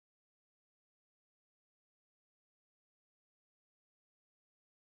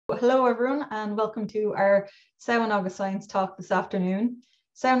Hello everyone and welcome to our Samhain Agus Science talk this afternoon.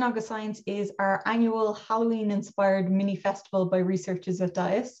 Samhain Agus Science is our annual Halloween-inspired mini festival by researchers at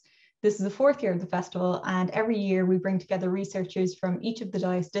DIAS. This is the fourth year of the festival, and every year we bring together researchers from each of the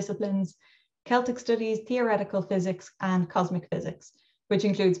DIAS disciplines: Celtic studies, theoretical physics and cosmic physics, which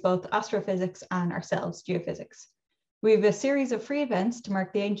includes both astrophysics and ourselves, geophysics. We have a series of free events to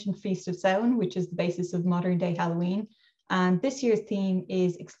mark the ancient feast of Samhain, which is the basis of modern day Halloween. And this year's theme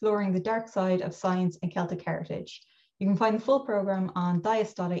is exploring the dark side of science and Celtic heritage. You can find the full programme on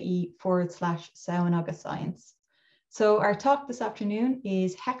dias.ie/Samhain Agus Science. So our talk this afternoon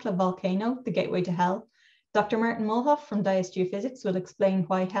is Hekla Volcano, the gateway to hell. Dr. Martin Möllhoff from DIAS Geophysics will explain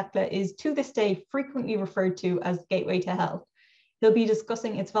why Hekla is to this day frequently referred to as the gateway to hell. He'll be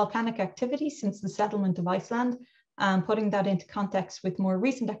discussing its volcanic activity since the settlement of Iceland and putting that into context with more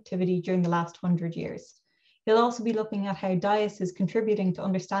recent activity during the last 100 years. He'll also be looking at how DIAS is contributing to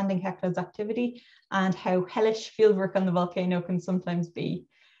understanding Hekla's activity and how hellish fieldwork on the volcano can sometimes be.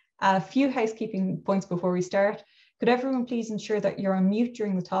 A few housekeeping points before we start. Could everyone please ensure that you're on mute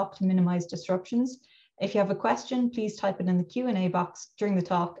during the talk to minimize disruptions? If you have a question, please type it in the Q&A box during the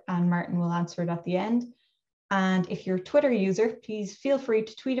talk and Martin will answer it at the end. And if you're a Twitter user, please feel free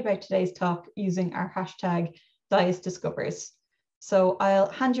to tweet about today's talk using our hashtag DIASDiscovers. So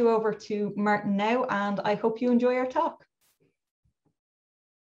I'll hand you over to Martin now, and I hope you enjoy our talk.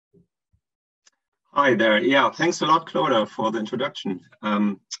 Hi there. Yeah, thanks a lot, Clodagh, for the introduction.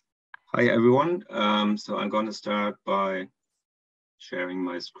 Hi, everyone. So I'm going to start by sharing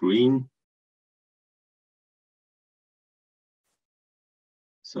my screen.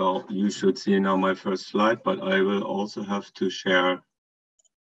 So you should see now my first slide, but I will also have to share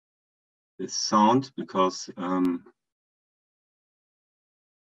this sound because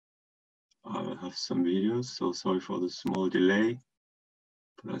I will have some videos, so sorry for the small delay,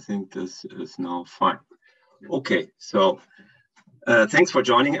 but I think this is now fine. Okay, so thanks for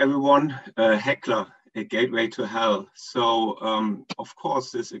joining everyone. Hekla, a gateway to hell. So of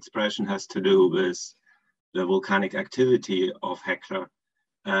course, this expression has to do with the volcanic activity of Hekla.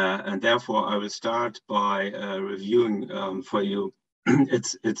 And therefore, I will start by reviewing for you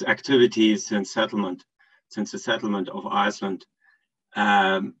its activities since the settlement of Iceland.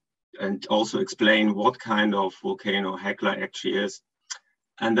 And also explain what kind of volcano Hekla actually is.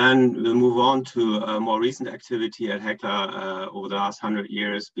 And then we'll move on to a more recent activity at Hekla over the last 100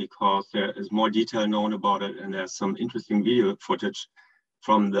 years, because there is more detail known about it, and there's some interesting video footage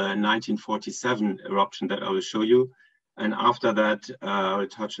from the 1947 eruption that I will show you. And after that, I will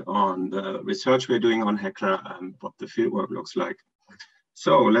touch on the research we're doing on Hekla and what the fieldwork looks like.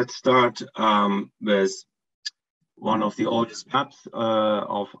 So let's start with one of the oldest maps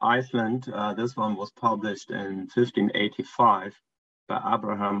of Iceland. This one was published in 1585 by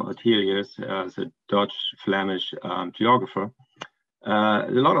Abraham Ortelius, the Dutch-Flemish geographer.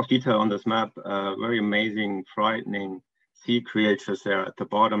 A lot of detail on this map, very amazing, frightening sea creatures there at the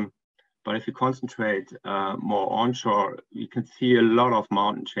bottom. But if you concentrate more onshore, you can see a lot of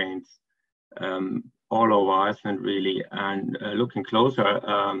mountain chains all over Iceland, really. And looking closer,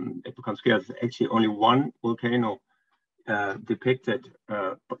 it becomes clear there's actually only one volcano depicted.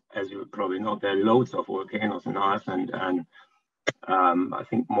 As you probably know, there are loads of volcanoes in Iceland, and I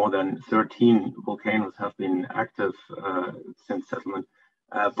think more than 13 volcanoes have been active since settlement.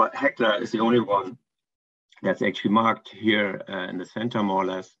 But Hekla is the only one that's actually marked here in the center, more or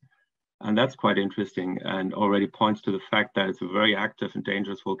less. And that's quite interesting, and already points to the fact that it's a very active and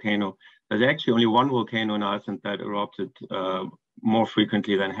dangerous volcano. There's actually only one volcano in Iceland that erupted more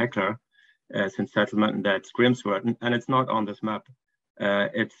frequently than Hekla since settlement, and that's Grímsvötn, and it's not on this map.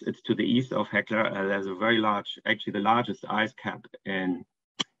 It's to the east of Hekla. There's a very large, actually the largest ice cap in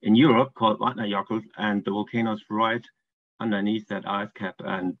Europe, called Vatnajökull, and the volcano's right underneath that ice cap.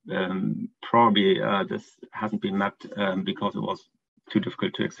 And probably this hasn't been mapped because it was too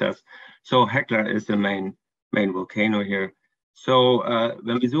difficult to access. So Hekla is the main volcano here. So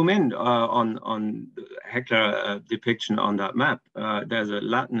when we zoom in on the Hekla depiction on that map, there's a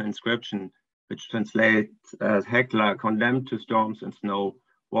Latin inscription which translates as Hekla, condemned to storms and snow,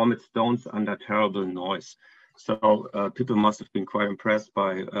 vomit stones under terrible noise. So people must have been quite impressed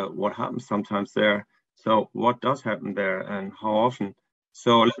by what happens sometimes there. So what does happen there and how often?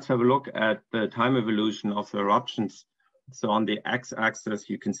 So let's have a look at the time evolution of the eruptions. So on the x-axis,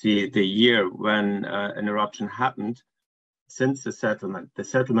 you can see the year when an eruption happened since the settlement. The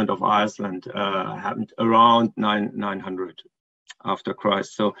settlement of Iceland happened around 900 after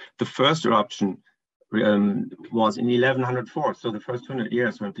Christ. So the first eruption was in 1104. So the first 200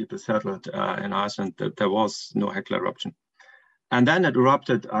 years when people settled in Iceland, there was no Hekla eruption. And then it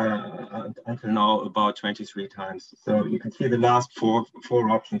erupted until now about 23 times. So you can see the last four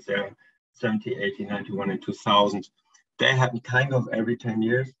eruptions there, 70, 80, 91, and 2000. They happen kind of every 10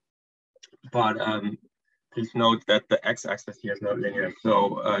 years. But please note that the x-axis here is not linear.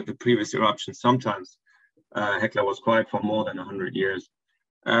 So the previous eruption, sometimes Hekla was quiet for more than 100 years.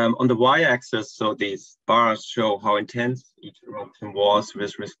 On the y-axis, so these bars show how intense each eruption was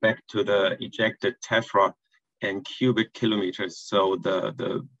with respect to the ejected tephra in cubic kilometers. So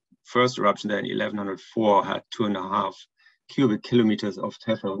the first eruption there in 1104 had 2.5 cubic kilometers of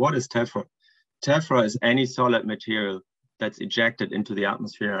tephra. What is tephra? Tephra is any solid material that's ejected into the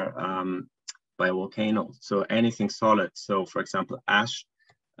atmosphere by a volcano. So anything solid. So for example, ash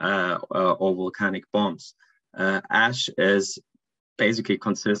or volcanic bombs. Ash is basically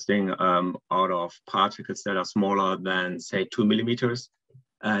consisting out of particles that are smaller than, say, 2 millimeters.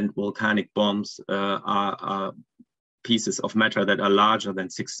 And volcanic bombs are pieces of matter that are larger than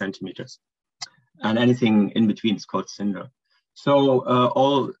 6 centimeters. And anything in between is called cinder. So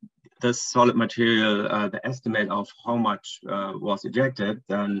all this solid material, the estimate of how much was ejected,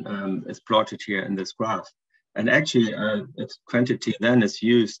 then is plotted here in this graph. And actually, its quantity then is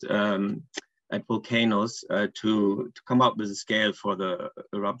used at volcanoes to come up with a scale for the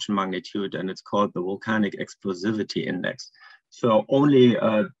eruption magnitude, and it's called the volcanic explosivity index. So only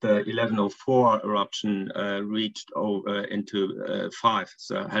the 1104 eruption reached over into 5,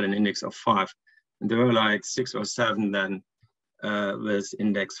 so had an index of 5. And there were like 6 or 7 then with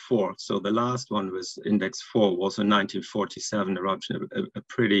index 4. So the last one with index 4 was a 1947 eruption, a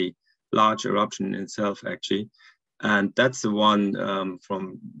pretty large eruption in itself, actually. And that's the one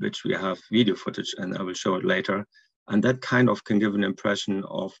from which we have video footage, and I will show it later. And that kind of can give an impression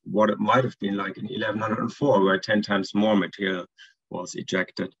of what it might have been like in 1104, where 10 times more material was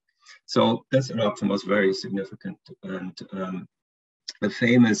ejected. So this eruption was very significant. And the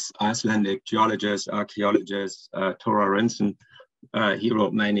famous Icelandic geologist, archaeologist, Tora Rinsen, he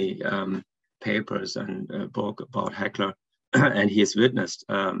wrote many papers and a book about Hekla. And he has witnessed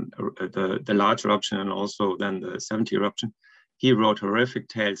the large eruption and also then the 70 eruption. He wrote horrific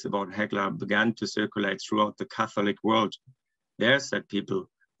tales about Hekla, began to circulate throughout the Catholic world. There, said people,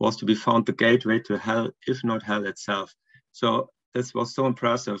 was to be found the gateway to hell, if not hell itself. So this was so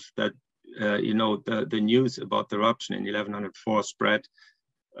impressive that, you know, the news about the eruption in 1104 spread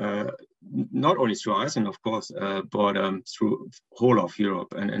not only through Iceland, of course, but through whole of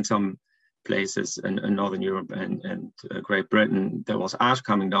Europe and in some places in Northern Europe and Great Britain. There was ash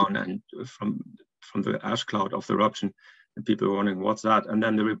coming down, and from the ash cloud of the eruption, and people were wondering what's that. And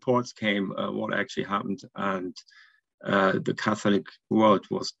then the reports came what actually happened, and the Catholic world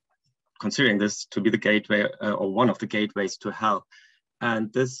was considering this to be the gateway or one of the gateways to hell.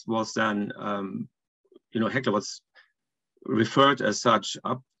 And this was then, you know, Hekla was referred as such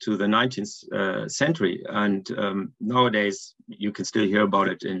up to the 19th century. And nowadays you can still hear about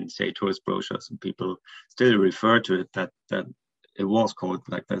it in, say, tourist brochures, and people still refer to it that it was called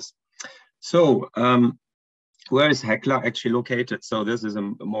like this. So where is Hekla actually located? So this is a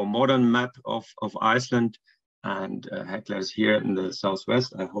more modern map of Iceland, and Hekla is here in the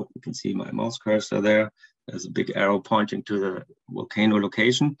southwest. I hope you can see my mouse cursor there. There's a big arrow pointing to the volcano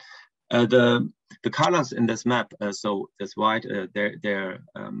location. The colors in this map, so this white, they're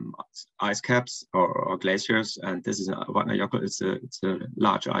ice caps or glaciers, and this is a Vatnajökull. It's a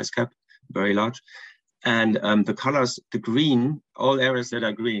large ice cap, very large. And the colors, the green, all areas that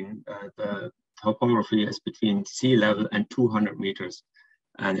are green, the topography is between sea level and 200 meters.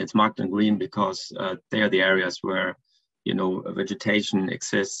 And it's marked in green because they are the areas where, you know, vegetation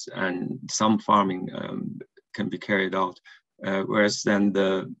exists and some farming can be carried out. Whereas then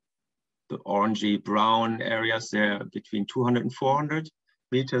the orangey brown areas, they're between 200 and 400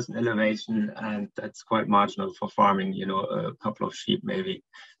 meters in elevation, and that's quite marginal for farming, you know, a couple of sheep maybe.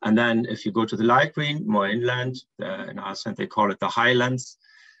 And then if you go to the light green, more inland, in Iceland they call it the highlands.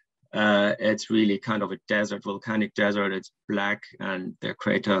 It's really kind of a desert, volcanic desert. It's black and there are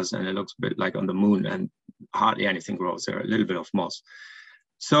craters and it looks a bit like on the moon, and hardly anything grows there, a little bit of moss.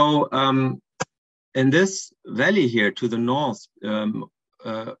 So in this valley here to the north,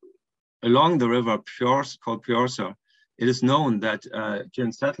 along the river called Pjorsa, it is known that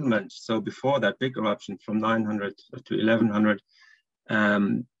during settlement, so before that big eruption from 900 to 1100,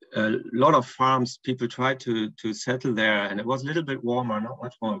 a lot of farms, people tried to settle there, and it was a little bit warmer, not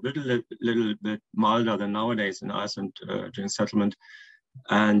much more, a little bit milder than nowadays in Iceland during settlement.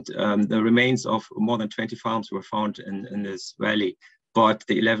 And the remains of more than 20 farms were found in this valley. But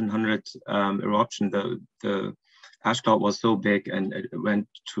the 1100 eruption, the ash cloud was so big, and it went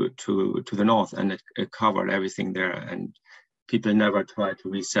to the north, and it covered everything there. And people never try to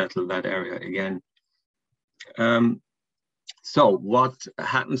resettle that area again. So what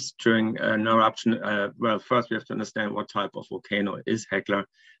happens during an eruption? Well, first we have to understand what type of volcano is Hekla.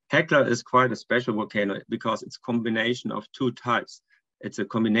 Hekla is quite a special volcano because it's a combination of two types. It's a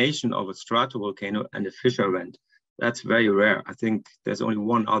combination of a stratovolcano and a fissure vent. That's very rare. I think there's only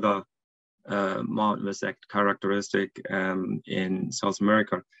one other mountain with that characteristic in South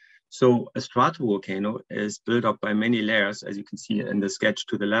America. So a stratovolcano is built up by many layers, as you can see in the sketch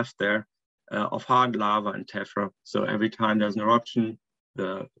to the left there, of hard lava and tephra. So every time there's an eruption,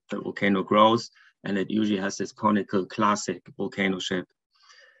 the volcano grows, and it usually has this conical classic volcano shape.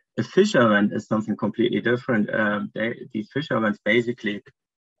 A fissure vent is something completely different. These fissure vents basically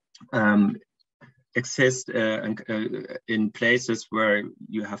exist in places where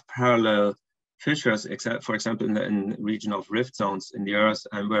you have parallel fissures, except for example in the region of rift zones in the earth,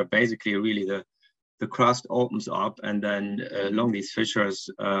 and where basically really the crust opens up, and then along these fissures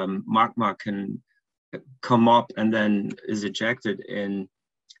magma can come up and then is ejected in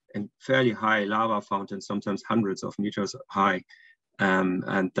fairly high lava fountains, sometimes hundreds of meters high.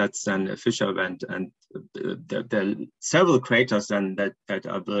 And that's then a fissure vent, and there are several craters then that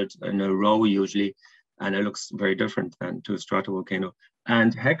are built in a row usually, and it looks very different than to a stratovolcano.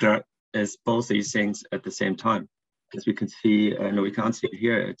 And Hekla is both these things at the same time. As we can see, no, we can't see it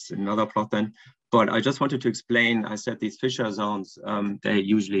here, it's another plot then, but I just wanted to explain, I said these fissure zones, they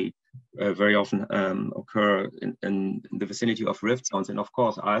usually very often occur in the vicinity of rift zones, and of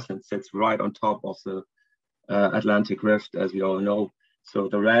course Iceland sits right on top of the Atlantic Rift, as we all know. So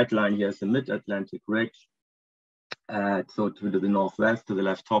the red line here is the mid-Atlantic ridge. So to the northwest, to the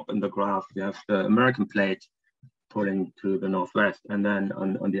left top in the graph, we have the American plate pulling to the northwest. And then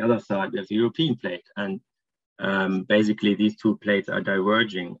on the other side, there's the European plate. And basically these two plates are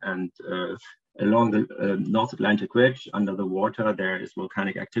diverging. And along the North Atlantic ridge, under the water, there is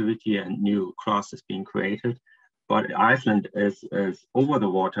volcanic activity and new crust is being created. But Iceland is over the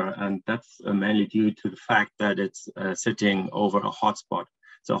water, and that's mainly due to the fact that it's sitting over a hotspot.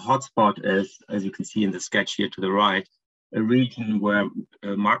 So a hotspot is, as you can see in the sketch here to the right, a region where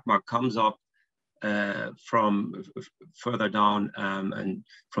magma comes up from further down and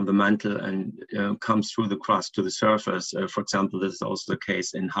from the mantle and comes through the crust to the surface. For example, this is also the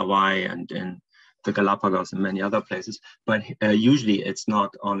case in Hawaii and in the Galapagos and many other places, but usually it's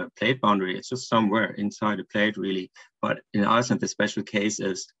not on a plate boundary, it's just somewhere inside a plate really. But in Iceland, the special case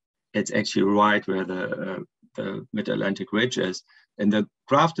is it's actually right where the mid-Atlantic ridge is. In the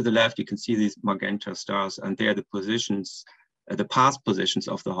graph to the left, you can see these magenta stars, and they're the positions, the past positions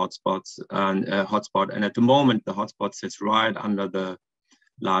of the hotspots and hotspot. And at the moment, the hotspot sits right under the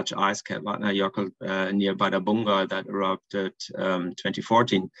large ice cap Vatnajökull near Badabunga that erupted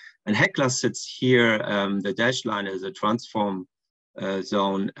 2014. And Hekla sits here. The dashed line is a transform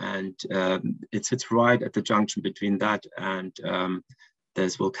zone, and it sits right at the junction between that and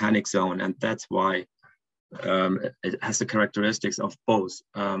this volcanic zone. And that's why it has the characteristics of both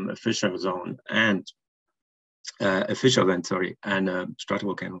a fissure zone and a fissure vent, sorry, and a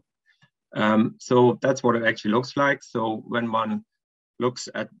stratovolcano. So that's what it actually looks like. So when one looks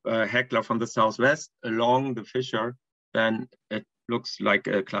at Hekla from the southwest along the fissure, then it looks like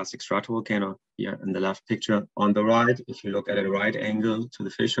a classic stratovolcano here in the left picture. On the right, if you look at a right angle to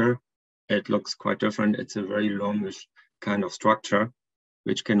the fissure, it looks quite different. It's a very longish kind of structure,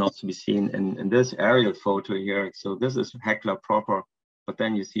 which can also be seen in this aerial photo here. So this is Hekla proper, but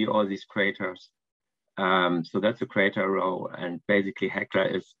then you see all these craters. So that's a crater row, and basically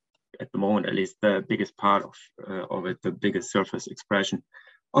Hekla is, at the moment at least, the biggest part of it, the biggest surface expression.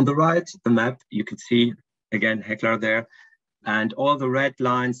 On the right, the map, you can see again Hekla there, and all the red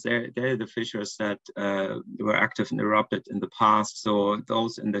lines they're the fissures that were active and erupted in the past. So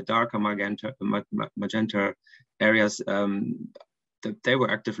those in the darker magenta areas, they were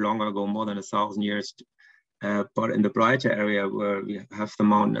active long ago, more than 1,000 years. But in the brighter area where we have the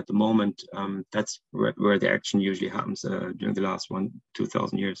mountain at the moment, that's where the action usually happens during the last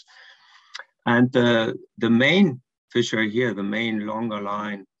 2,000 years. And the main fissure here, the main longer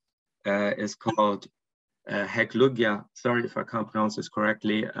line, is called Hekla. Sorry if I can't pronounce this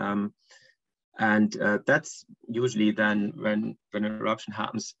correctly. And that's usually then when an eruption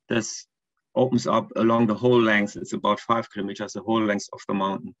happens, this opens up along the whole length. It's about 5 kilometers, the whole length of the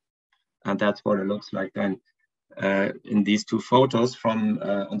mountain. And that's what it looks like then in these two photos from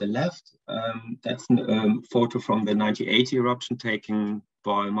on the left. That's a photo from the 1980 eruption taken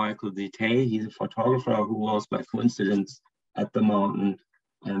by Michael Detail. He's a photographer who was by coincidence at the mountain,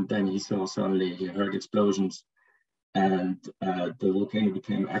 and then he saw suddenly, he heard explosions. and the volcano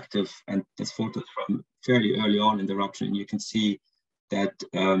became active. And this photo is from fairly early on in the eruption, and you can see that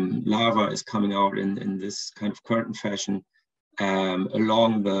lava is coming out in this kind of curtain fashion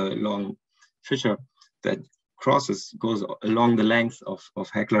along the long fissure that goes along the length of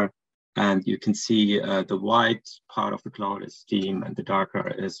Hekla. And you can see the white part of the cloud is steam, and the darker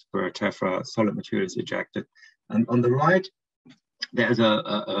is where tephra solid material is ejected. And on the right, there's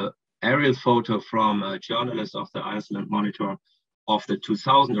a aerial photo from a journalist of the Iceland Monitor of the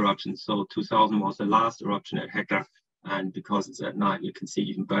 2000 eruption. So 2000 was the last eruption at Hekla. And because it's at night, you can see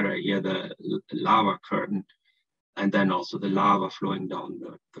even better here the lava curtain, and then also the lava flowing down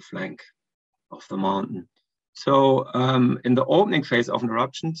the flank of the mountain. So in the opening phase of an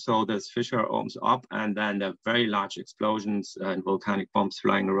eruption, so this fissure opens up, and then there are very large explosions and volcanic bombs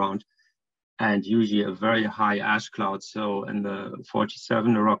flying around, and usually a very high ash cloud. So in the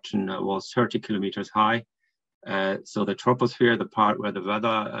 47 eruption was 30 kilometers high. So the troposphere, the part where the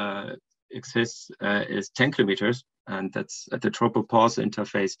weather exists, is 10 kilometers, and that's at the tropopause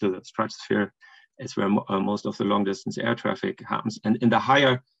interface to the stratosphere. Is where most of the long distance air traffic happens. And in the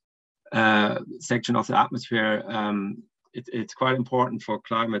higher section of the atmosphere, it's quite important for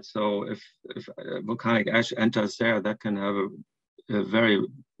climate. So if volcanic ash enters there, that can have a very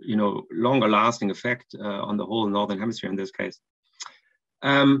longer lasting effect on the whole northern hemisphere in this case.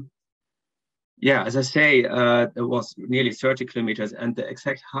 Yeah, as I say, it was nearly 30 kilometers, and the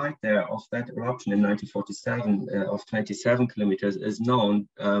exact height there of that eruption in 1947 of 27 kilometers is known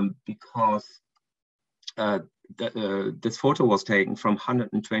because this photo was taken from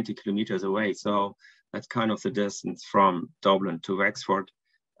 120 kilometers away. So that's kind of the distance from Dublin to Wexford.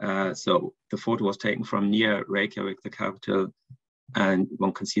 So the photo was taken from near Reykjavik, the capital, and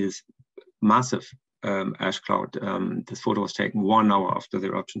one can see this massive ash cloud. This photo was taken 1 hour after the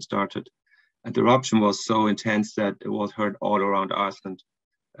eruption started. And the eruption was so intense that it was heard all around Iceland,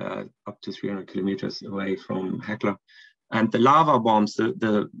 up to 300 kilometers away from Hekla. And the lava bombs,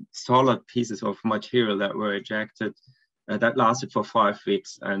 the solid pieces of material that were ejected, that lasted for 5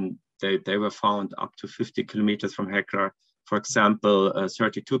 weeks, and they were found up to 50 kilometers from Hekla. For example,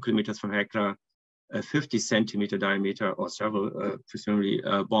 32 kilometers from Hekla, a 50 centimeter diameter, or several, presumably,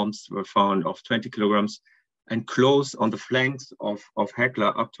 bombs were found of 20 kilograms. And close on the flanks of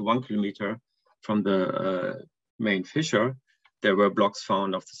Hekla, up to 1 kilometer from the main fissure, there were blocks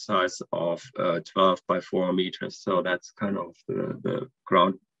found of the size of 12 by 4 meters. So that's kind of the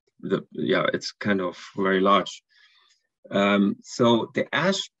ground. Yeah, it's kind of very large. So the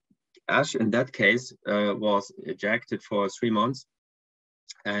ash in that case was ejected for 3 months.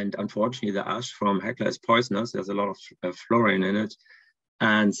 And unfortunately, the ash from Hekla is poisonous. There's a lot of fluorine in it.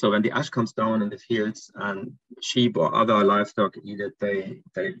 And so when the ash comes down in the fields and sheep or other livestock eat it,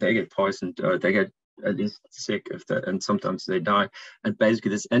 they get poisoned, or they get at least sick, and sometimes they die. And basically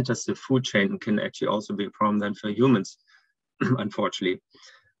this enters the food chain and can actually also be a problem then for humans, unfortunately.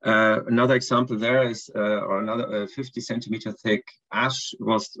 Another example there is, or another 50 centimeter thick ash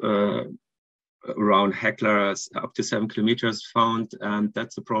was around Hekla, up to 7 kilometers found. And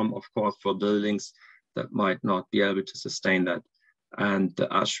that's a problem, of course, for buildings that might not be able to sustain that. And the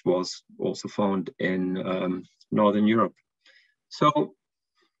ash was also found in Northern Europe. So,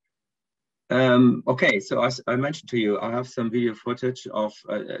 okay, so as I mentioned to you, I have some video footage of,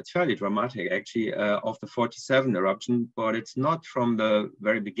 it's fairly dramatic actually, of the 47 eruption, but it's not from the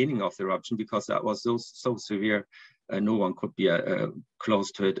very beginning of the eruption, because that was so severe, no one could be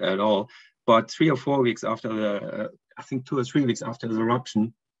close to it at all. But 3 or 4 weeks after the, I think 2 or 3 weeks after the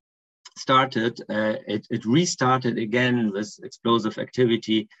eruption started, it restarted again with explosive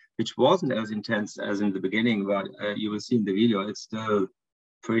activity, which wasn't as intense as in the beginning, but you will see in the video, it's still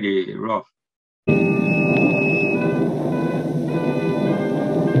pretty rough.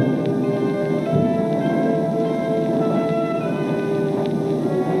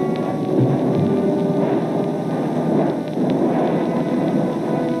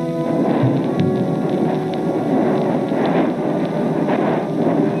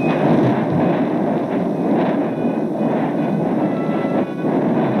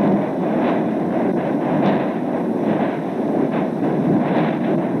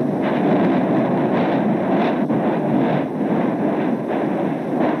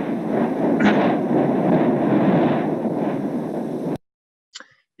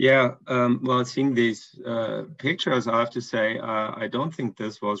 Yeah, well, seeing these pictures, I have to say, I don't think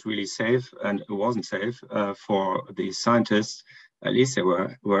this was really safe, and it wasn't safe for the scientists. At least they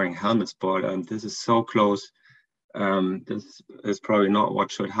were wearing helmets, but this is so close. This is probably not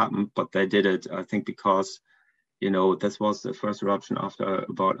what should happen, but they did it, I think, because this was the first eruption after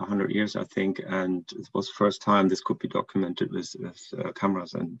about 100 years, I think, and it was the first time this could be documented with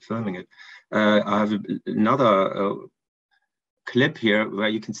cameras and filming it. I have another clip here where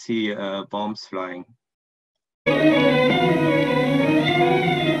you can see bombs flying.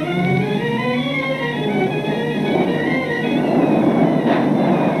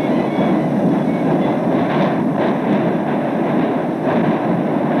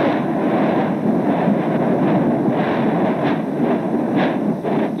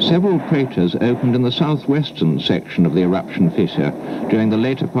 Several craters opened in the southwestern section of the eruption fissure during the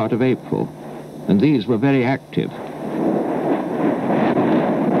later part of April, and these were very active.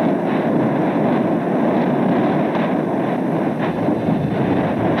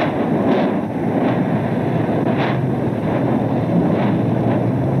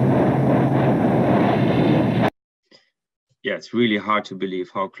 Yeah, it's really hard to believe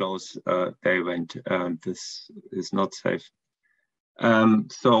how close they went. This is not safe.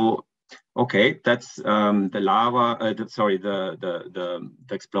 Okay, that's the lava, the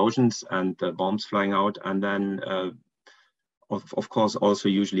explosions and the bombs flying out, and then of course also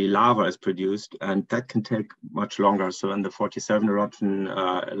usually lava is produced, and that can take much longer. So in the 47 eruption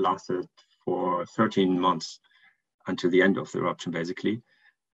lasted for 13 months until the end of the eruption, basically.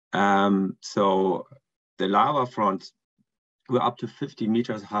 So the lava fronts were up to 50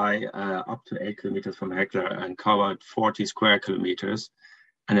 meters high, up to 8 kilometers from Hekla, and covered 40 square kilometers.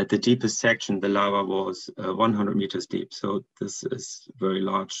 And at the deepest section, the lava was 100 meters deep. So this is very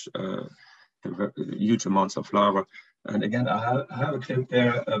large, huge amounts of lava. And again, I have a clip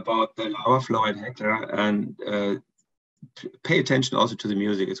there about the lava flow at Hekla, and pay attention also to the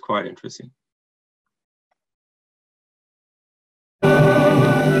music. It's quite interesting.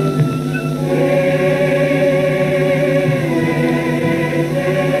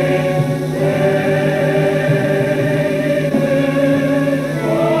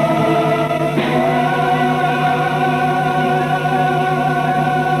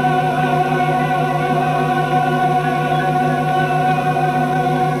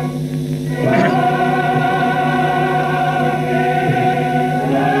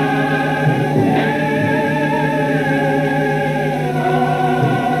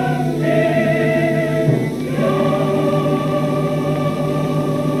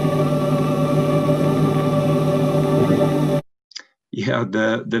 Yeah,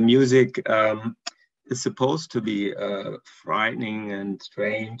 the music is supposed to be frightening and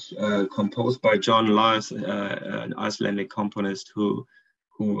strange, composed by John Lars, an Icelandic componist who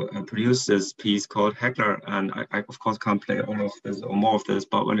produced this piece called Hekla. And I of course can't play all of this or more of this,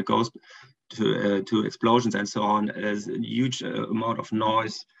 but when it goes to explosions and so on, there's a huge amount of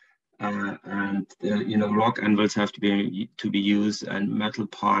noise, and rock anvils have to be used, and metal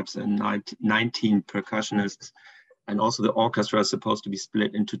pipes, and 19 percussionists. And also the orchestra is supposed to be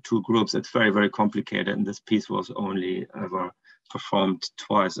split into 2 groups. It's very, very complicated. And this piece was only ever performed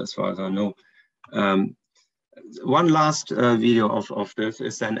twice, as far as I know. One last video of this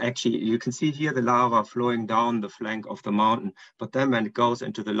is then actually, you can see here the lava flowing down the flank of the mountain. But then when it goes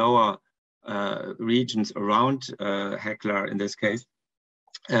into the lower regions around Hekla, in this case,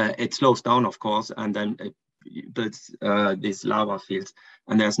 it slows down, of course, and then it builds these lava fields.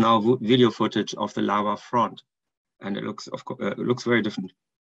 And there's now video footage of the lava front. And it looks, of course, looks very different.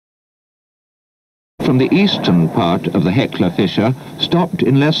 From the eastern part of the Hekla fissure stopped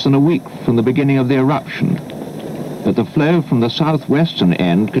in less than a week from the beginning of the eruption. But the flow from the southwestern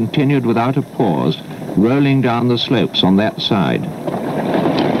end continued without a pause, rolling down the slopes on that side.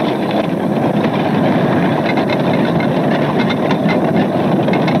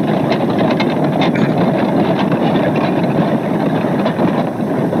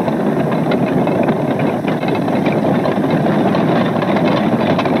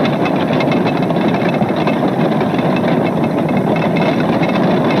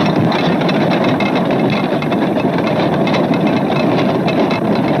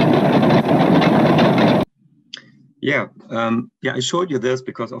 Yeah, I showed you this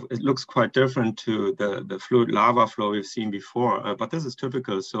because it looks quite different to the fluid lava flow we've seen before, but this is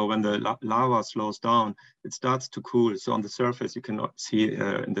typical. So when the lava slows down, it starts to cool. So on the surface, you cannot see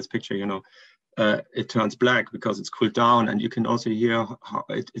in this picture, it turns black because it's cooled down, and you can also hear how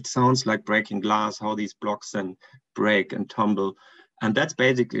it sounds like breaking glass, how these blocks then break and tumble. And that's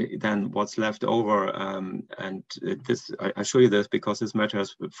basically then what's left over. And I show you this because this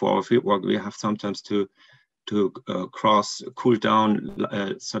matters for our fieldwork. We have sometimes to cross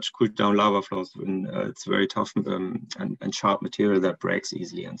such cooled down lava flows when it's very tough and sharp material that breaks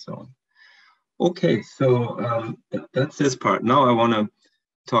easily and so on. Okay, so that's this part. Now I want to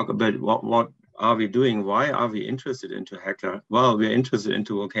talk a bit what are we doing? Why are we interested into Hekla? Well, we're interested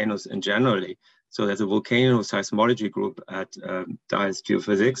into volcanoes in generally. So there's a volcano seismology group at DIAS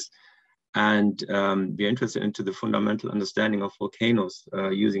Geophysics, and we're interested into the fundamental understanding of volcanoes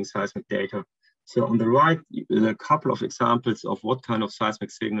using seismic data. So on the right, there are a couple of examples of what kind of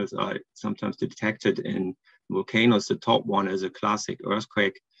seismic signals are sometimes detected in volcanoes. The top one is a classic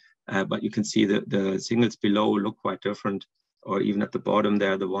earthquake, but you can see that the signals below look quite different, or even at the bottom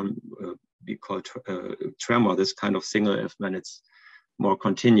there, the one we call tremor, this kind of signal when it's more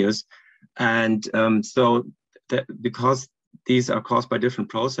continuous. And because these are caused by different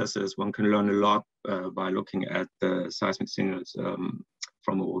processes, one can learn a lot by looking at the seismic signals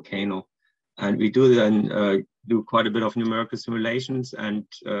from a volcano. And we do then do quite a bit of numerical simulations, and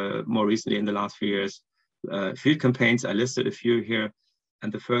more recently in the last few years, field campaigns. I listed a few here,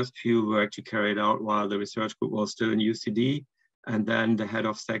 and the first few were actually carried out while the research group was still in UCD. And then the head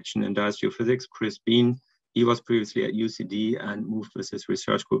of section in DIAS Geophysics, Chris Bean, he was previously at UCD and moved with his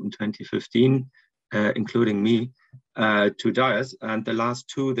research group in 2015, including me, to DIAS. And the last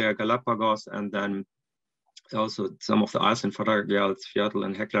two, they're Galapagos, and then also some of the Iceland, Fjarðaál,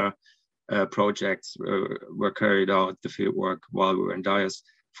 and Hekla projects were carried out, the field work, while we were in DIAS.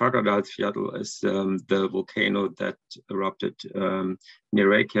 Fjarðaál is the volcano that erupted near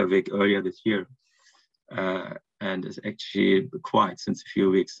Reykjavik earlier this year, and is actually quiet since a few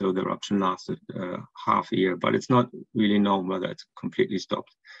weeks. So the eruption lasted half a year, but it's not really known whether it's completely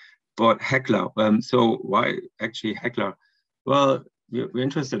stopped. But Hekla, so why actually Hekla? Well, we're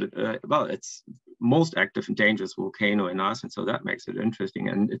interested, well, it's most active and dangerous volcano in Iceland, so that makes it interesting.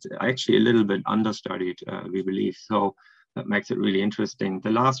 And it's actually a little bit understudied, we believe. So that makes it really interesting. The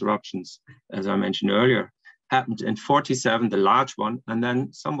last eruptions, as I mentioned earlier, happened in 47, the large one, and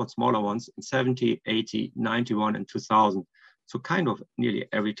then somewhat smaller ones in 70, 80, 91, and 2000. So kind of nearly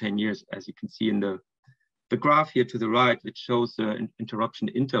every 10 years, as you can see in the graph here to the right, which shows the interruption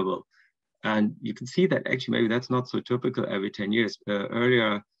interval. And you can see that actually maybe that's not so typical every 10 years.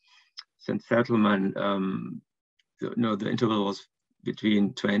 Earlier, since settlement, the interval was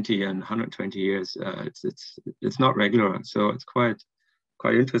between 20 and 120 years. It's not regular, so it's quite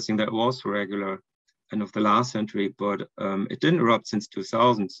interesting that it was regular end of the last century, but it didn't erupt since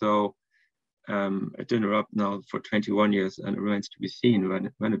 2000. So it didn't erupt now for 21 years, and it remains to be seen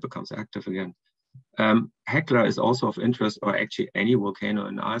when it becomes active again. Hekla is also of interest, or actually any volcano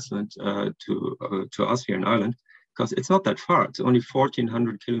in Iceland, to us here in Ireland, because it's not that far. It's only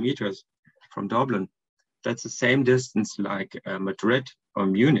 1,400 kilometers from Dublin. That's the same distance like Madrid or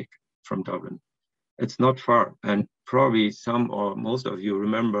Munich from Dublin. It's not far, and probably some or most of you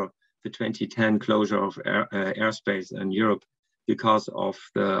remember the 2010 closure of airspace in Europe because of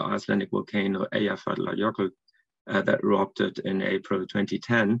the Icelandic volcano Eyjafjallajökull that erupted in April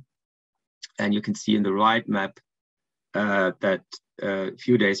 2010. And you can see in the right map that a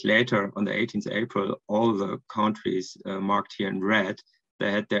few days later, on the 18th of April, all the countries marked here in red,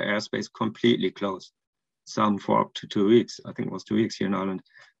 they had their airspace completely closed, some for up to 2 weeks. I think it was 2 weeks here in Ireland.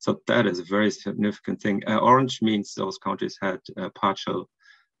 So that is a very significant thing. Orange means those countries had partial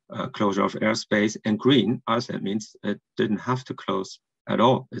closure of airspace, and green, Iceland, means it didn't have to close at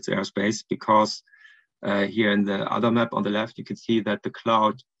all its airspace, because here in the other map on the left, you can see that the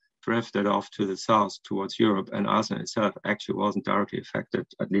cloud drifted off to the south towards Europe, and Iceland itself actually wasn't directly affected,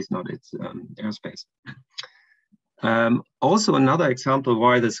 at least not its airspace. Also, another example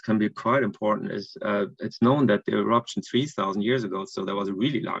why this can be quite important is it's known that the eruption 3,000 years ago, so there was a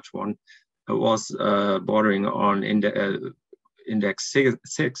really large one, it was bordering on index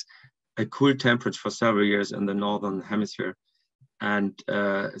 6, a cool temperature for several years in the northern hemisphere. And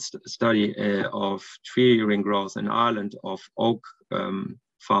a study of tree ring growth in Ireland of oak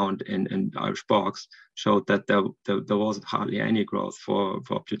found in Irish bogs showed that there wasn't hardly any growth for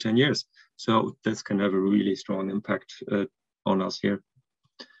up to 10 years. So this can have a really strong impact on us here.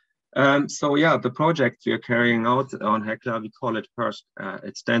 So yeah, the project we are carrying out on Hekla, we call it HERSK.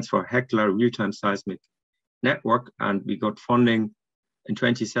 It stands for Hekla Real-Time Seismic Network, and we got funding in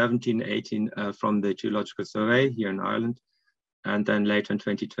 2017-18 from the Geological Survey here in Ireland, and then later in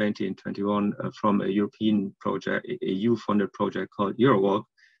 2020 and 21 from a European project, a EU-funded project called Eurovolc.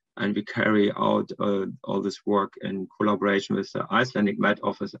 And we carry out all this work in collaboration with the Icelandic Met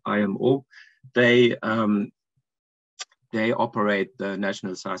Office, IMO. They operate the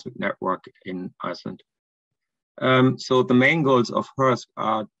National Seismic Network in Iceland. So the main goals of HERSK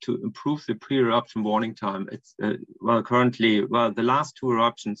are to improve the pre-eruption warning time. It's currently, the last two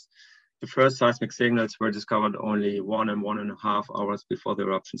eruptions, the first seismic signals were discovered only 1 and 1.5 hours before the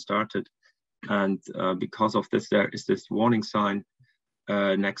eruption started. And because of this, there is this warning sign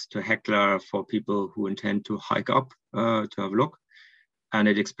next to Hekla for people who intend to hike up to have a look. And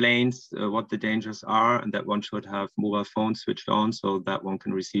it explains what the dangers are, and that one should have mobile phones switched on so that one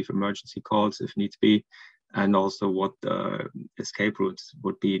can receive emergency calls if needs be, and also what the escape routes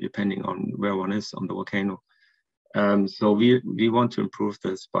would be depending on where one is on the volcano. So we want to improve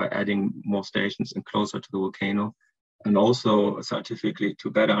this by adding more stations and closer to the volcano, and also scientifically to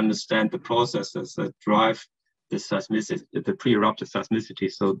better understand the processes that drive the seismicity, the pre-eruptive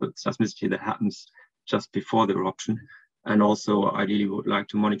seismicity, so the seismicity that happens just before the eruption. And also ideally would like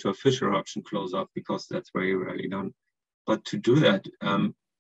to monitor a fissure eruption close up, because that's very rarely done. But to do that,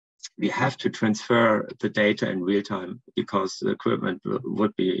 we have to transfer the data in real time, because the equipment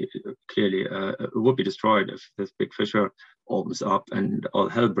would be clearly would be destroyed if this big fissure opens up and all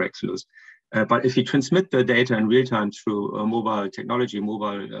hell breaks loose. But if you transmit the data in real time through mobile technology,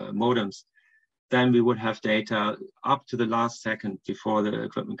 mobile modems, then we would have data up to the last second before the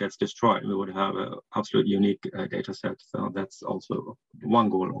equipment gets destroyed. We would have an absolute unique data set. So that's also one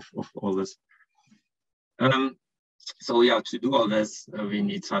goal of all this. So yeah, to do all this, we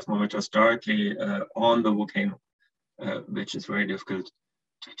need seismometers directly on the volcano, which is very difficult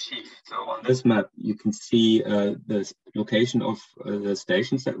to achieve. So on this map, you can see the location of the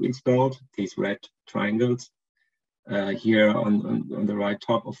stations that we installed, these red triangles. Here on the right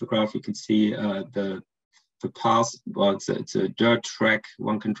top of the graph, you can see the path. Well, it's a dirt track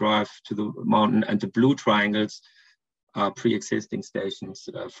one can drive to the mountain, and the blue triangles are pre-existing stations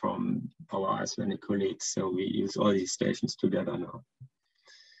from our Icelandic colleagues. So we use all these stations together now.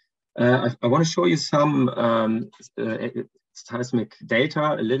 I want to show you some seismic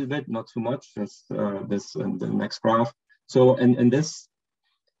data a little bit, not too much, just this in the next graph. So in this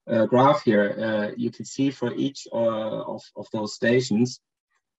graph here, you can see for each of those stations,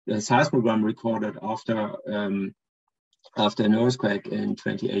 the seismogram recorded after an earthquake in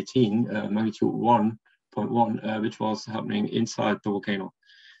 2018, magnitude 1.1, which was happening inside the volcano.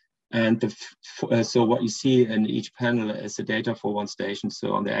 And so what you see in each panel is the data for one station.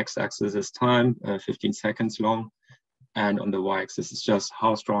 So on the x-axis is time, 15 seconds long, and on the y-axis is just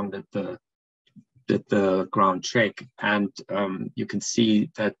how strong did the ground shake. And you can see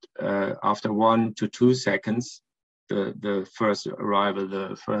that after 1 to 2 seconds, the first arrival,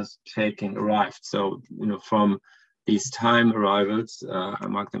 the first shaking arrived. So, you know, from these time arrivals, I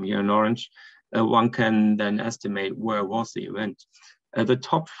mark them here in orange, one can then estimate where was the event. The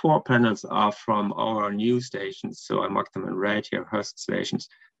top 4 panels are from our new stations. So I marked them in red here, Hurst stations.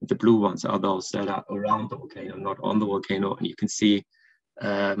 The blue ones are those that are around the volcano, not on the volcano. And you can see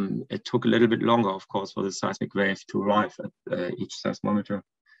it took a little bit longer, of course, for the seismic wave to arrive at each seismometer.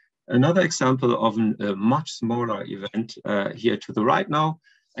 Another example of a much smaller event here to the right now.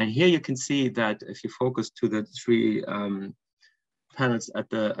 And here you can see that if you focus to the 3 panels at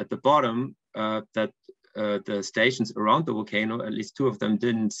the bottom, that the stations around the volcano, at least 2 of them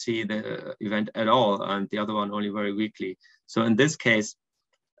didn't see the event at all, and the other one only very weakly. So in this case,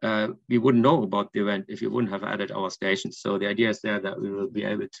 we wouldn't know about the event if we wouldn't have added our stations. So the idea is there that we will be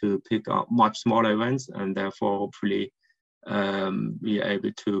able to pick up much smaller events, and therefore hopefully be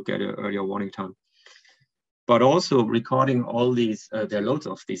able to get an earlier warning time. But also recording all these, there are loads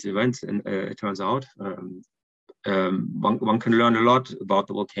of these events, and it turns out one can learn a lot about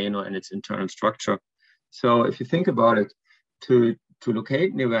the volcano and its internal structure. So if you think about it, to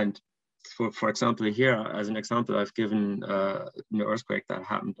locate an event, for example, here as an example, I've given an earthquake that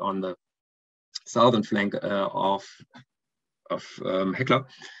happened on the southern flank of Hekla,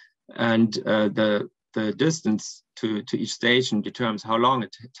 and the distance to each station determines how long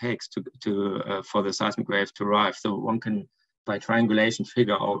it takes for the seismic wave to arrive. So one can, by triangulation,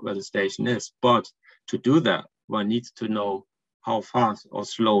 figure out where the station is. But to do that, one needs to know how fast or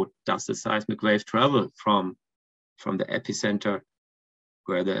slow does the seismic wave travel from the epicenter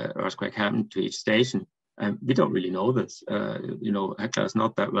where the earthquake happened to each station. And we don't really know this. You know, Hekla is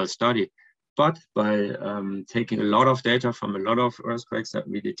not that well studied. But by taking a lot of data from a lot of earthquakes that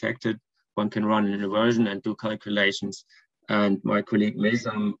we detected, one can run an inversion and do calculations. And my colleague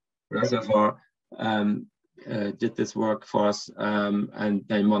Mesam Reservoir did this work for us. And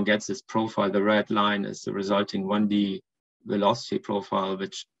then one gets this profile. The red line is the resulting 1D velocity profile,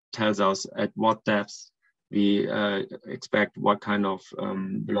 which tells us at what depths we expect what kind of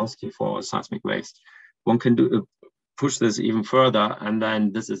velocity for seismic waves. One can push this even further, and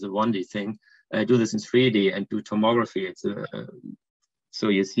then this is a 1D thing. Do this in 3D and do tomography. It's so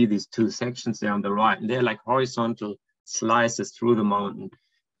you see these 2 sections there on the right, and they're like horizontal slices through the mountain.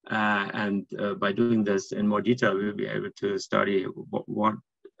 And by doing this in more detail, we'll be able to study what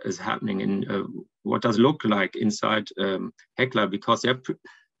is happening in what does look like inside Hekla, because there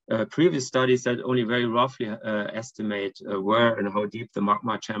are previous studies that only very roughly estimate where and how deep the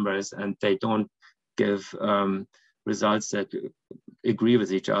magma chamber is, and they don't give results that agree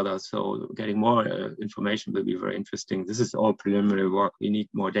with each other. So getting more information will be very interesting. This is all preliminary work. We need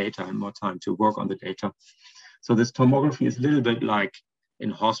more data and more time to work on the data. So this tomography is a little bit like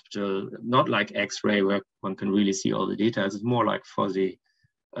in hospital, not like X-ray where one can really see all the details. It's more like fuzzy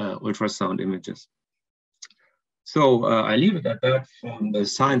ultrasound images. So I leave it at that from the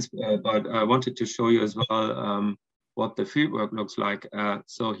science, but I wanted to show you as well what the fieldwork looks like.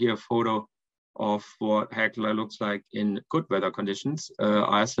 So here a photo of what Hekla looks like in good weather conditions.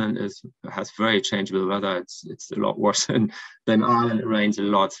 Iceland has very changeable weather. It's a lot worse than Ireland. It rains a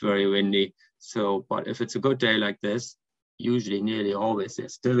lot, it's very windy. So, but if it's a good day like this, usually nearly always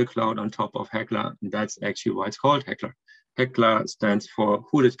there's still a cloud on top of Hekla, and that's actually why it's called Hekla. Hekla stands for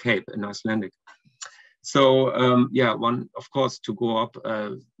hooded cape in Icelandic. So yeah, one, of course, to go up,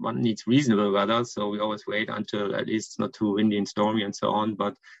 one needs reasonable weather. So we always wait until at least it's not too windy and stormy and so on.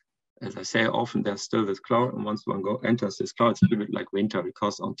 But as I say, often there's still this cloud, and once one enters this cloud, it's a little bit like winter,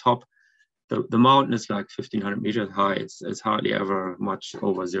 because on top, the mountain is like 1,500 meters high. It's hardly ever much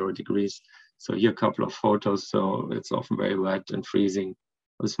over 0 degrees. So here a couple of photos. So it's often very wet and freezing.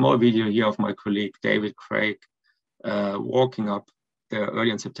 A small video here of my colleague David Craig walking up there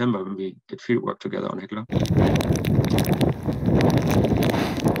early in September when we did field work together on Hekla.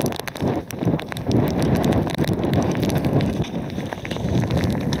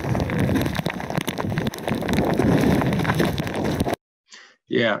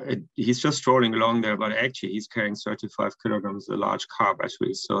 Yeah, he's just strolling along there, but actually he's carrying 35 kilograms, a large car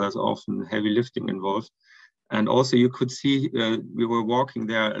battery. So there's often heavy lifting involved. And also you could see, we were walking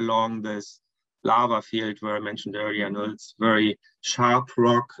there along this lava field where I mentioned earlier. And it's very sharp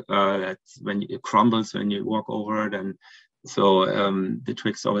rock that when it crumbles when you walk over it. And so the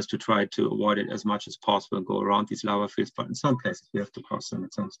trick is always to try to avoid it as much as possible and go around these lava fields. But in some places you have to cross them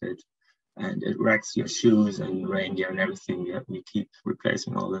at some stage. And it wrecks your shoes and reindeer and everything. We keep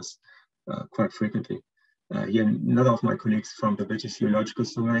replacing all this quite frequently. Here, another of my colleagues from the British Geological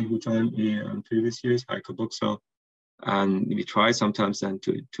Survey who joined me in previous years, Heiko Buxel. And we try sometimes then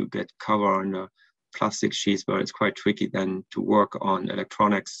to get cover on the plastic sheets, but it's quite tricky then to work on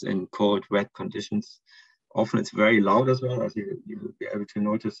electronics in cold, wet conditions. Often it's very loud as well, as you will be able to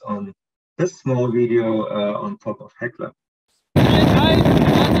notice on this small video on top of Hekla.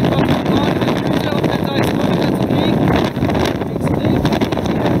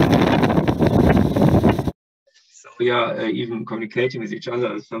 So yeah, even communicating with each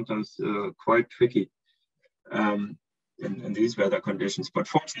other is sometimes quite tricky in these weather conditions. But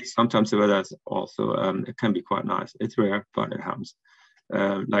fortunately, sometimes the weather is also, it can be quite nice. It's rare, but it happens.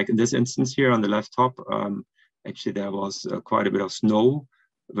 Like in this instance here on the left top, actually there was quite a bit of snow,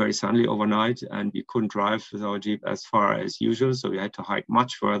 very sunny overnight, and we couldn't drive with our Jeep as far as usual, so we had to hike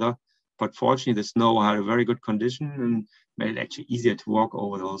much further. But fortunately, the snow had a very good condition and made it actually easier to walk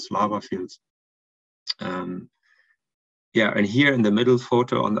over those lava fields. Yeah, and here in the middle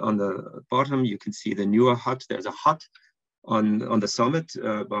photo on the bottom, you can see the newer hut. There's a hut on the summit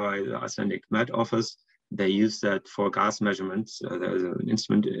by the Icelandic Met Office. They use that for gas measurements. There's an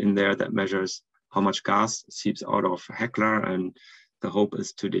instrument in there that measures how much gas seeps out of Hekla, and the hope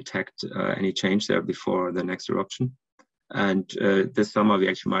is to detect any change there before the next eruption. And this summer, we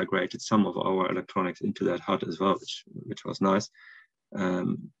actually migrated some of our electronics into that hut as well, which was nice.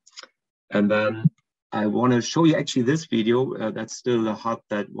 And then I want to show you actually this video. That's still the hut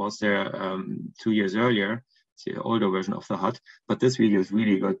that was there 2 years earlier. It's the older version of the hut. But this video is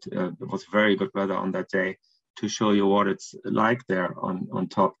really good. It was very good weather on that day to show you what it's like there on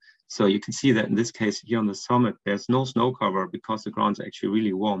top. So you can see that in this case here on the summit, there's no snow cover because the ground's actually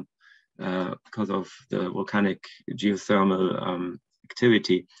really warm because of the volcanic geothermal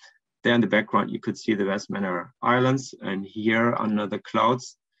activity. There in the background, you could see the Vestmannaeyjar Islands, and here under the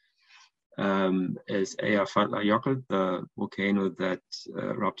clouds is Eyjafjallajökull, the volcano that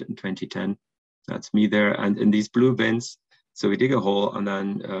erupted in 2010. That's me there. And in these blue bins, so we dig a hole and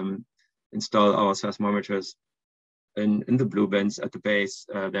then install our seismometers in the blue bins at the base.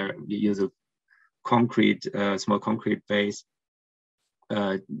 There we use a concrete, small concrete base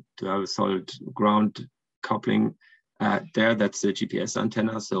to have a solid ground coupling. There, that's the GPS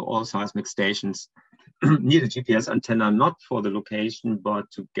antenna. So all seismic stations need a GPS antenna, not for the location, but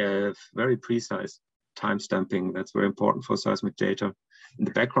to give very precise time stamping. That's very important for seismic data. In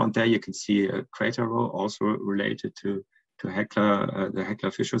the background there, you can see a crater row also related to Hekla, the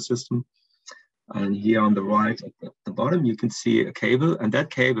Hekla fissure system. And here on the right at the bottom, you can see a cable, and that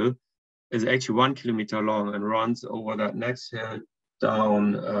cable is actually 1 kilometer long and runs over that next hill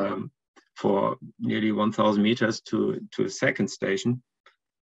down for nearly 1,000 meters to a second station,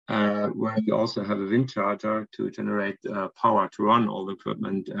 where we also have a wind charger to generate power to run all the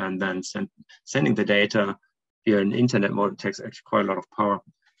equipment, and then sending the data via an internet mode. It takes actually quite a lot of power.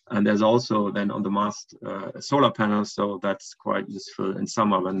 And there's also then on the mast solar panels, so that's quite useful in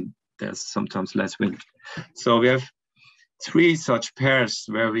summer when there's sometimes less wind. So we have 3 such pairs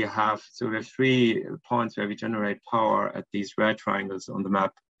where we have 3 points where we generate power at these red triangles on the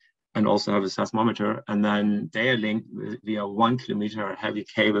map, and also have a seismometer, and then they are linked via 1 kilometer heavy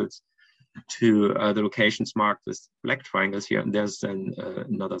cables to the locations marked with black triangles here. And there's then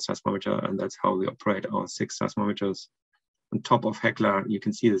another seismometer, and that's how we operate our 6 seismometers. On top of Hekla, you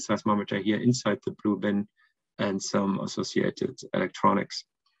can see the seismometer here inside the blue bin and some associated electronics.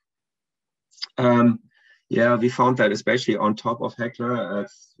 Yeah, we found that especially on top of Hekla,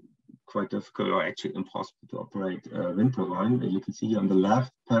 it's quite difficult or actually impossible to operate a wind turbine. You can see here on the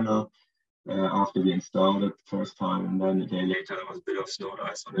left panel, after we installed it the first time, and then a day later there was a bit of snow and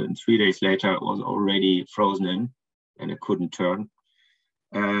ice on it, and 3 days later it was already frozen in and it couldn't turn.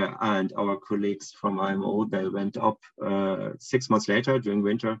 And our colleagues from IMO, they went up 6 months later during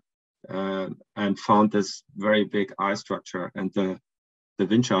winter and found this very big ice structure, and the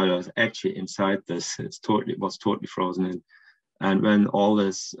wind charger is actually inside this. It was totally frozen in. And when all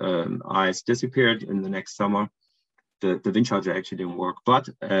this ice disappeared in the next summer, the wind charger actually didn't work. But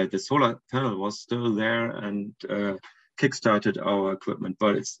the solar panel was still there and kickstarted our equipment,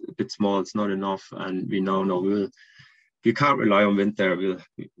 but it's a bit small, it's not enough. And we now know we can't rely on wind there.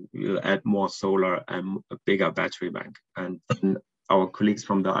 We'll add more solar and a bigger battery bank. And then our colleagues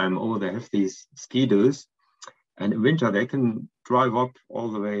from the IMO, they have these ski-doos, and in winter they can drive up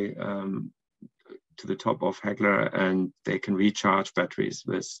all the way to the top of Hekla, and they can recharge batteries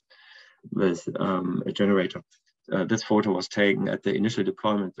with a generator. This photo was taken at the initial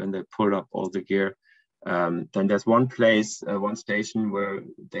deployment when they pulled up all the gear. Then there's one place, one station where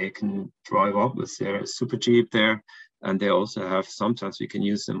they can drive up with their super Jeep there, and they also have, sometimes we can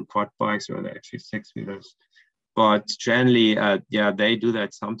use them quad bikes, or they're actually 6-wheelers. But generally, yeah, they do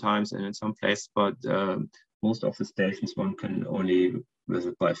that sometimes and in some places, but most of the stations one can only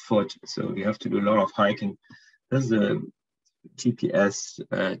visit by foot, so we have to do a lot of hiking. There's a GPS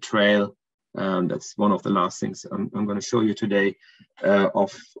trail. That's one of the last things I'm going to show you today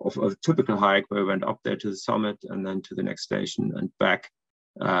of a typical hike where we went up there to the summit and then to the next station and back.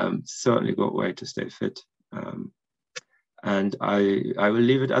 Certainly a good way to stay fit. And I will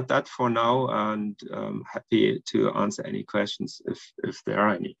leave it at that for now, and happy to answer any questions if there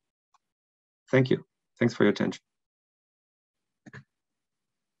are any. Thank you. Thanks for your attention.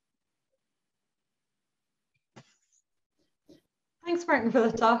 Thanks, Martin, for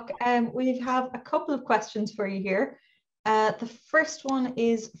the talk. We have a couple of questions for you here. The first one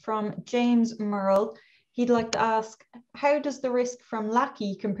is from James Murrell. He'd like to ask, how does the risk from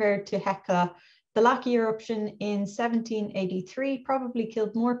Laki compare to Hekla? The Laki eruption in 1783 probably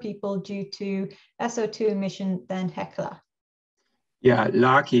killed more people due to SO2 emission than Hekla. Yeah,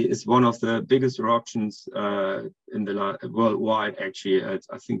 Laki is one of the biggest eruptions in the worldwide. Actually,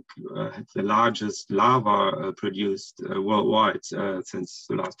 I think it's the largest lava produced worldwide since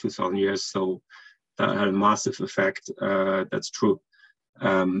the last 2,000 years. So that had a massive effect. That's true.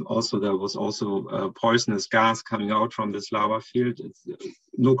 Also, there was also poisonous gas coming out from this lava field. It's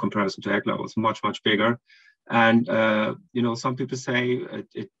no comparison to Hekla. It was much bigger. And you know, some people say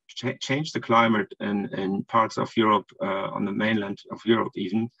it changed the climate in parts of Europe, on the mainland of Europe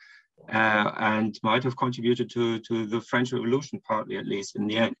even, and might have contributed to the French Revolution, partly at least in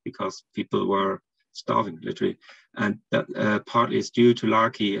the end, because people were starving literally, and that partly is due to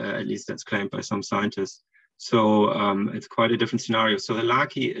Laki, at least that's claimed by some scientists. So it's quite a different scenario. So the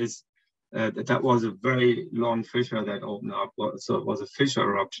Laki is that was a very long fissure that opened up. So it was a fissure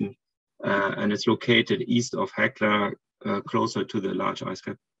eruption. And it's located east of Hekla, closer to the large ice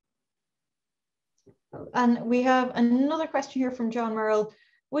cap. And we have another question here from John Merrill.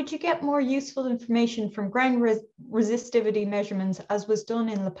 Would you get more useful information from ground resistivity measurements as was done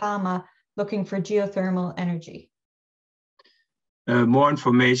in La Palma, looking for geothermal energy? More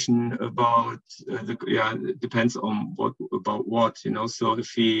information about, it depends on what, you know. So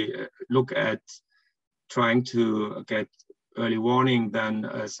if we look at trying to get early warning, then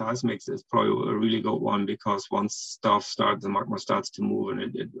seismics is probably a really good one, because once stuff starts, the magma starts to move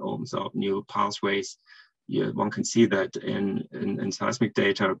and it opens up new pathways. Yeah, one can see that in seismic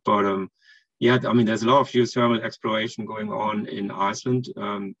data. But yeah, I mean, there's a lot of geothermal exploration going on in Iceland.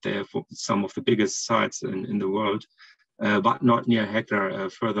 They have some of the biggest sites in the world. but not near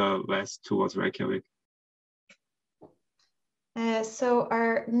Hekla, further west towards Reykjavik. So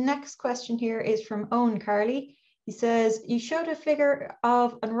our next question here is from Owen Carley. He says, you showed a figure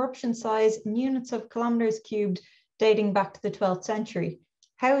of an eruption size in units of kilometers cubed dating back to the 12th century.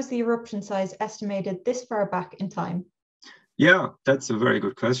 How is the eruption size estimated this far back in time? Yeah, that's a very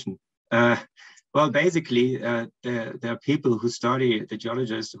good question. Well, basically, there are people who study, the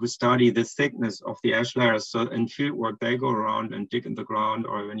geologists who study the thickness of the ash layers. So in fieldwork, they go around and dig in the ground,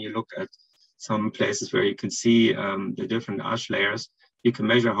 or when you look at some places where you can see the different ash layers, you can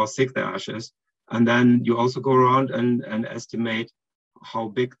measure how thick the ash is. And then you also go around and estimate how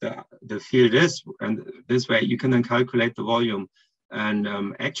big the field is. And this way you can then calculate the volume. And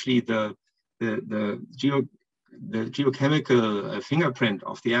actually the geochemical fingerprint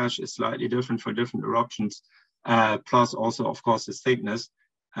of the ash is slightly different for different eruptions, plus also, of course, the thickness.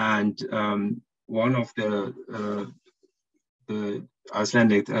 And one of the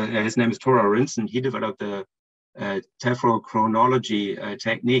Icelandic, his name is Tora Rinsen, he developed the tephrochronology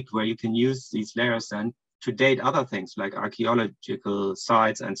technique, where you can use these layers then to date other things like archaeological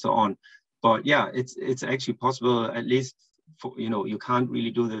sites and so on. But yeah, it's actually possible, at least for, you can't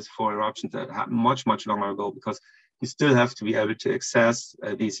really do this for eruptions that happened much, much longer ago, because you still have to be able to access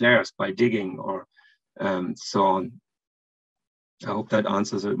these layers by digging or so on. I hope that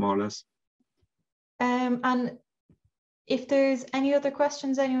answers it more or less. And if there's any other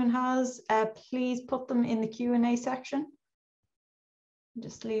questions anyone has, please put them in the Q&A section.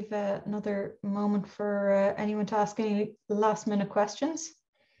 Just leave another moment for anyone to ask any last minute questions.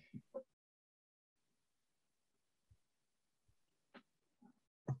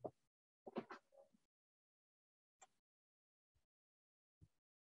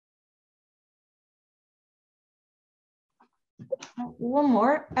 One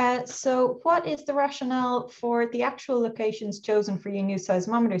more. So what is the rationale for the actual locations chosen for your new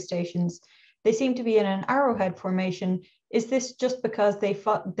seismometer stations? They seem to be in an arrowhead formation. Is this just because they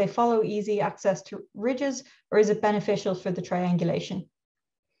follow easy access to ridges, or is it beneficial for the triangulation?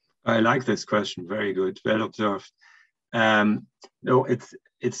 I like this question. Very good. Well observed. No,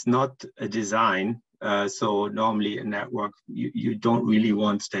 it's not a design. So normally a network, you don't really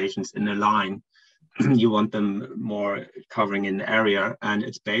want stations in a line. You want them more covering an area, and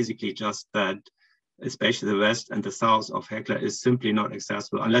it's basically just that, especially the west and the south of Hekla is simply not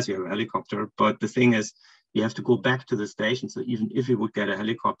accessible unless you have a helicopter. But the thing is, you have to go back to the station. So even if you would get a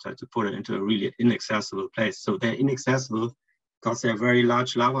helicopter to put it into a really inaccessible place, so they're inaccessible because they're very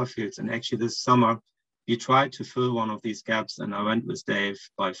large lava fields. And actually this summer, we tried to fill one of these gaps, and I went with Dave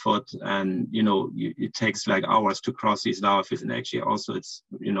by foot, and it takes like hours to cross these lava fields. And actually also it's,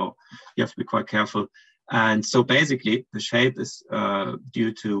 you have to be quite careful. And so basically the shape is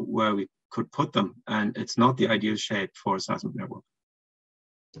due to where we could put them, and it's not the ideal shape for a seismic network.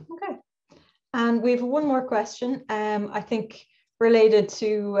 Okay. And we have one more question, I think related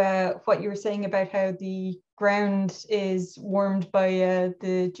to what you were saying about how the ground is warmed by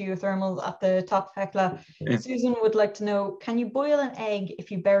the geothermal at the top of Hekla. Yeah. Susan would like to know, can you boil an egg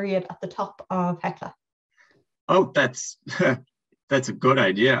if you bury it at the top of Hekla? Oh, that's a good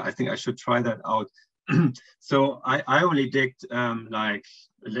idea. I think I should try that out. So I only digged like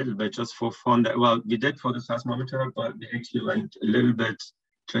a little bit just for fun. Well, we did for the seismometer, but we actually went a little bit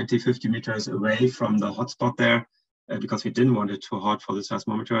 20-50 meters away from the hotspot there, because we didn't want it too hot for the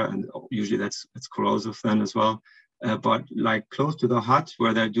seismometer, and usually it's corrosive then as well. But like close to the hut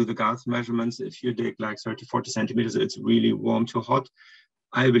where they do the gas measurements, if you dig like 30-40 centimeters, it's really warm to hot.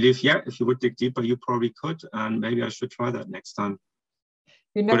 I believe, yeah, if you would dig deeper, you probably could, and maybe I should try that next time.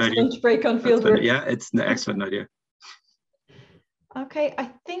 Your next lunch break on fieldwork. Yeah, it's an excellent idea. Okay,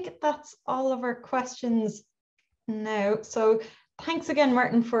 I think that's all of our questions now. So thanks again,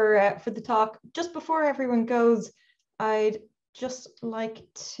 Martin, for the talk. Just before everyone goes, I'd just like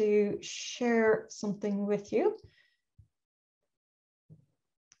to share something with you.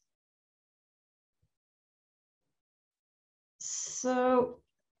 So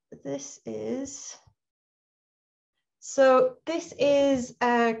this is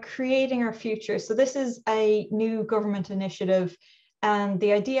creating our future. So this is a new government initiative, and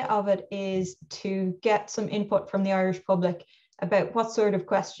the idea of it is to get some input from the Irish public about what sort of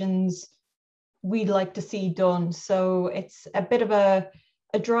questions we'd like to see done. So it's a bit of a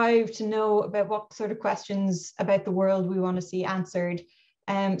drive to know about what sort of questions about the world we want to see answered.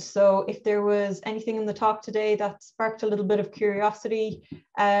 So if there was anything in the talk today that sparked a little bit of curiosity,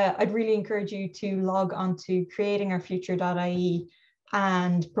 I'd really encourage you to log on to creatingourfuture.ie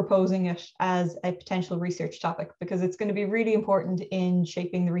and proposing it as a potential research topic, because it's going to be really important in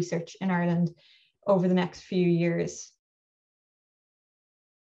shaping the research in Ireland over the next few years.